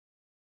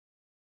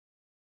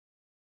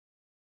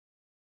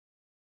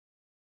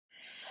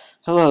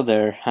Hello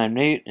there, I'm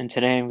Nate, and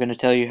today I'm going to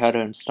tell you how to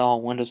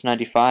install Windows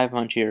 95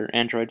 onto your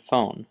Android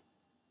phone.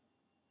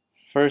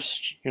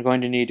 First, you're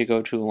going to need to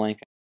go to a link,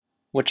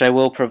 which I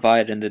will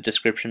provide in the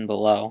description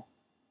below.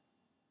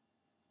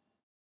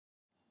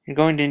 You're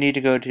going to need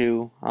to go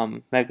to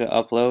Mega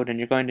Upload, and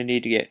you're going to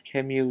need to get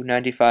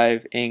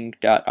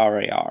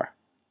cemu95ing.rar.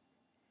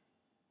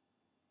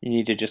 You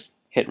need to just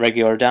hit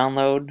regular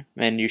download,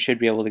 and you should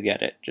be able to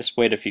get it. Just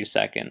wait a few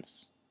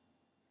seconds.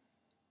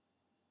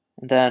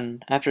 And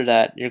then, after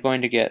that, you're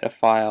going to get a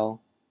file,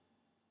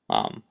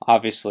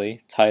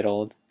 obviously,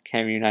 titled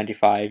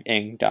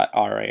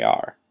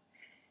cemu95ing.rar.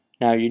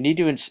 Now you need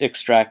to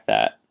extract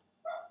that,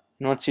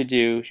 and once you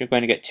do, you're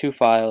going to get two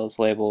files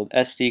labeled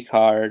SD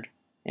card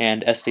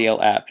and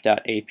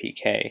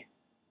sdlapp.apk.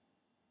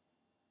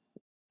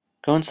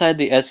 Go inside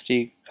the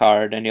SD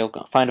card and you'll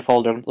find a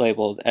folder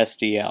labeled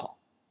SDL.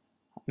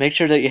 Make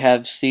sure that you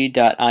have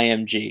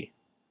c.img.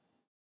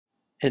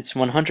 It's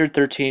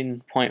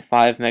 113.5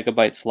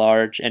 megabytes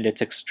large and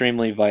it's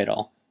extremely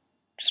vital.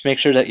 Just make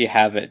sure that you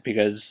have it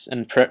because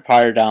in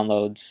prior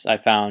downloads I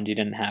found you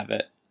didn't have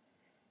it.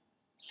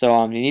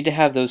 So you need to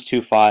have those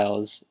two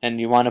files,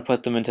 and you want to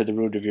put them into the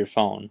root of your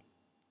phone.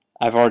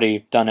 I've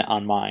already done it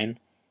on mine.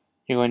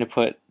 You're going to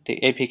put the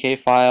APK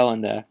file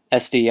and the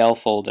SDL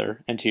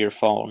folder into your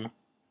phone.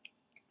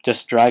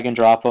 Just drag and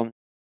drop them,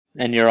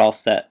 and you're all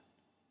set.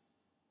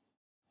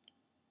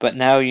 But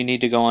now you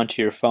need to go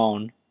onto your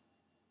phone.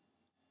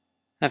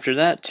 After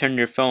that, turn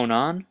your phone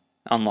on,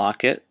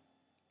 unlock it,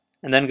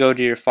 and then go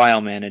to your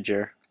file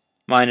manager.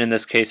 Mine in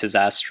this case is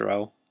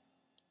Astro.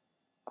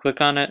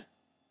 Click on it,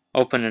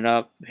 open it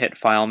up, hit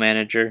File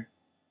Manager,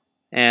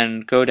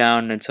 and go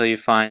down until you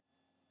find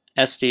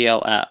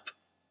SDL app.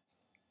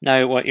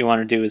 Now what you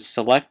want to do is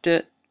select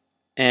it,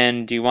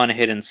 and you want to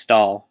hit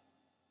Install.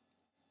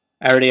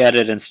 I already had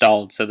it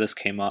installed, so this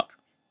came up.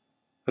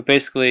 But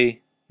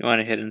basically, you want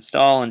to hit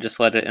Install and just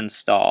let it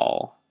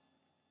install.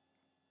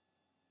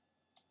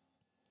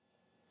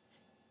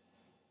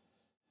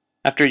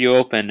 After you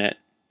open it,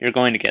 you're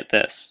going to get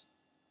this.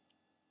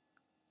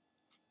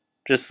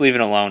 Just leave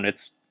it alone,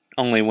 it's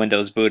only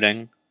Windows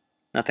booting.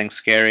 Nothing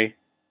scary.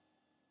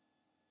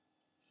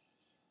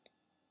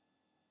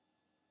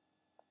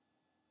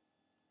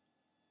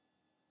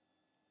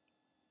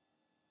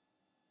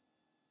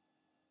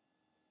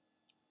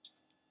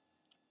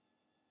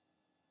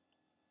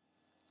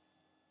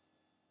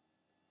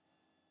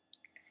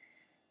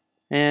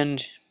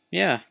 And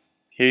yeah,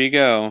 here you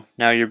go.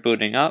 Now you're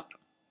booting up.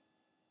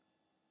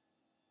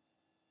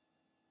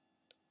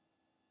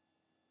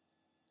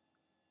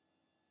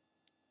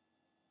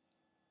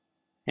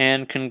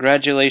 And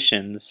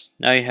congratulations,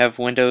 now you have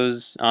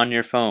Windows on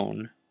your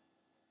phone.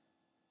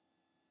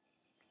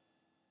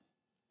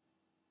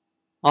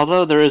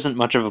 Although there isn't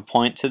much of a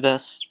point to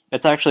this,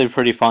 it's actually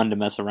pretty fun to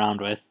mess around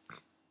with.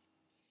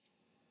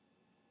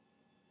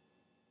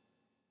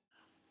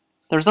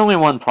 There's only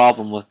one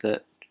problem with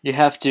it. You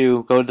have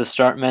to go to the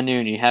Start menu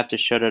and you have to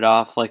shut it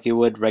off like you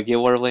would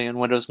regularly in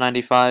Windows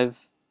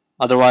 95.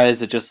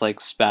 Otherwise, it just like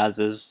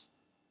spazzes.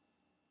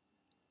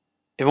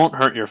 It won't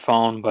hurt your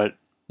phone, but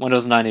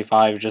Windows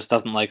 95 just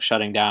doesn't like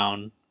shutting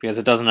down because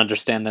it doesn't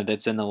understand that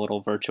it's in a little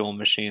virtual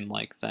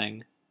machine-like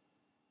thing.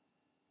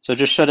 So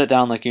just shut it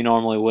down like you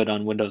normally would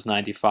on Windows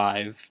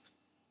 95.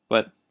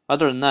 But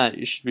other than that,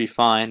 you should be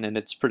fine, and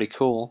it's pretty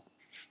cool.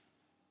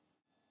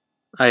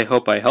 I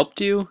hope I helped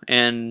you,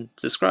 and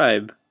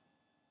subscribe.